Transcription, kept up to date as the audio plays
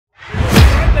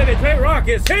J-Rocc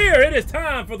is here. It is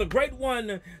time for the great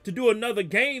one to do another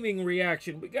gaming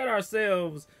reaction. We got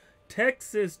ourselves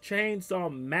Texas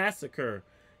Chainsaw Massacre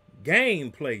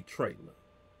gameplay trailer.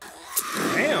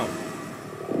 Damn.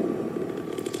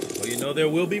 Well, you know there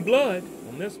will be blood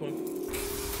on this one.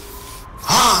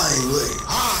 Highway.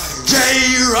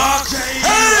 J-Rocc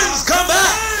has come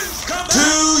back to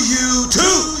you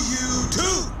too.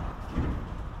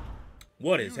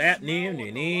 What is happening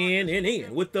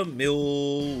in with the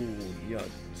millions?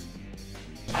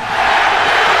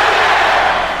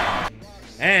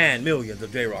 And millions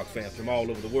of J-Rocc fans from all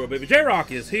over the world, baby.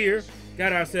 J-Rocc is here.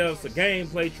 Got ourselves a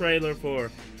gameplay trailer for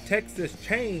Texas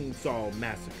Chainsaw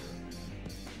Massacre.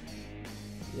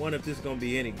 Wonder if this is gonna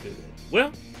be any good.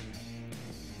 Well,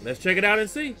 let's check it out and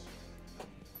see.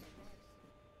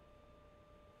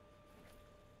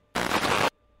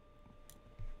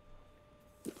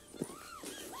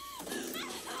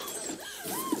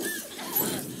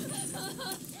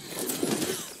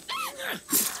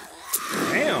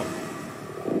 Damn.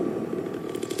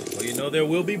 Well, you know there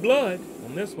will be blood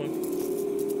on this one.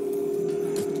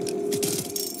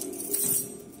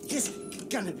 This is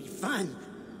gonna be fun.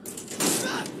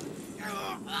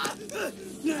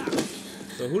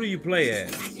 So who do you play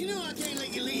as? You know I can't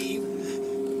let you leave.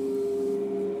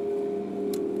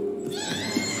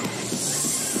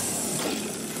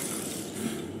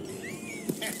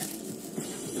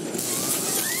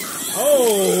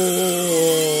 Oh!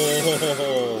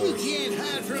 You can't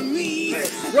hide from me.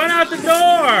 Run out the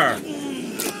door!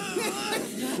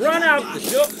 Run out the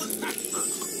door!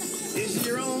 It's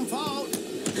your own fault.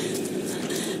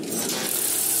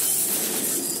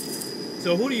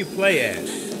 So who do you play as?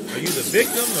 Are you the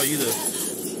victim? Or are you the...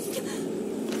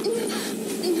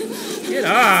 Get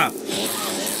up!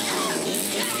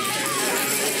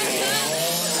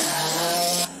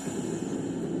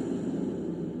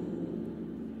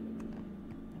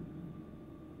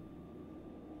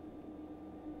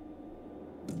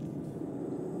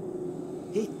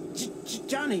 Hey,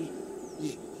 Johnny,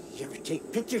 you ever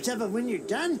take pictures of it when you're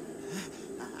done?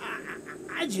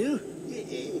 I do.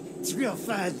 It's real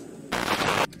fun.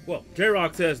 Well,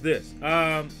 J-Rocc says this.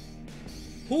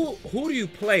 Who do you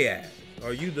play as?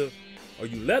 Are you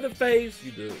Leatherface?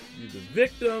 You the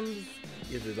victims?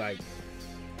 Is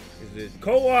it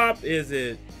co-op? Is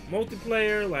it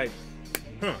multiplayer? Like,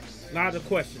 a lot of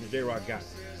questions J-Rocc got.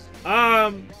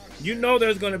 You know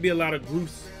there's gonna be a lot of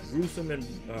gruesome and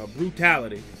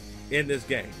brutality in this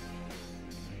game.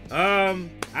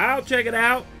 I'll check it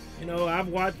out. You know, I've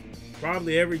watched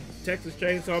probably every Texas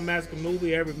Chainsaw Massacre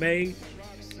movie ever made,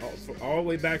 all the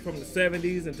way back from the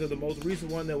 70s until the most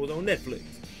recent one that was on Netflix.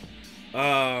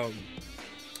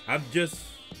 I've just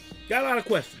got a lot of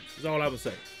questions, is all I would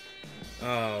say.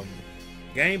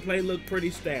 Gameplay looked pretty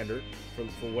standard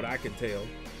for what I can tell.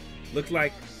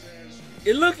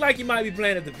 It looked like you might be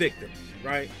playing as the victim,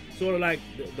 right? Sort of like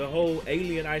the whole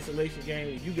Alien Isolation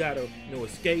game. You gotta,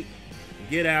 escape and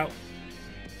get out.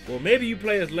 Or maybe you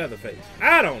play as Leatherface.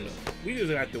 I don't know. We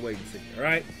just have to wait and see, all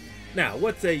right? Now,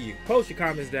 what say you? Post your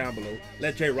comments down below.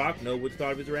 Let J-Rocc know what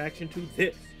started his reaction to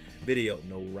this video.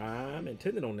 No rhyme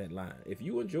intended on that line. If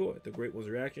you enjoyed the Great One's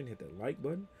reaction, hit that like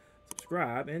button,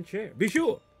 subscribe, and share. Be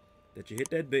sure that you hit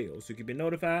that bell so you can be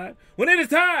notified when it is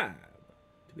time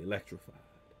to be electrified.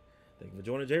 Thank you for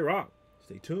joining J-Rocc.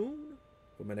 Stay tuned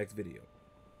for my next video.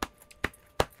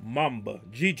 Mamba,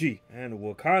 GG, and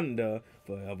Wakanda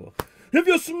forever. If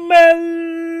you smell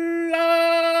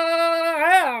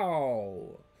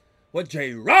what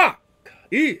J-Rocc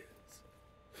is.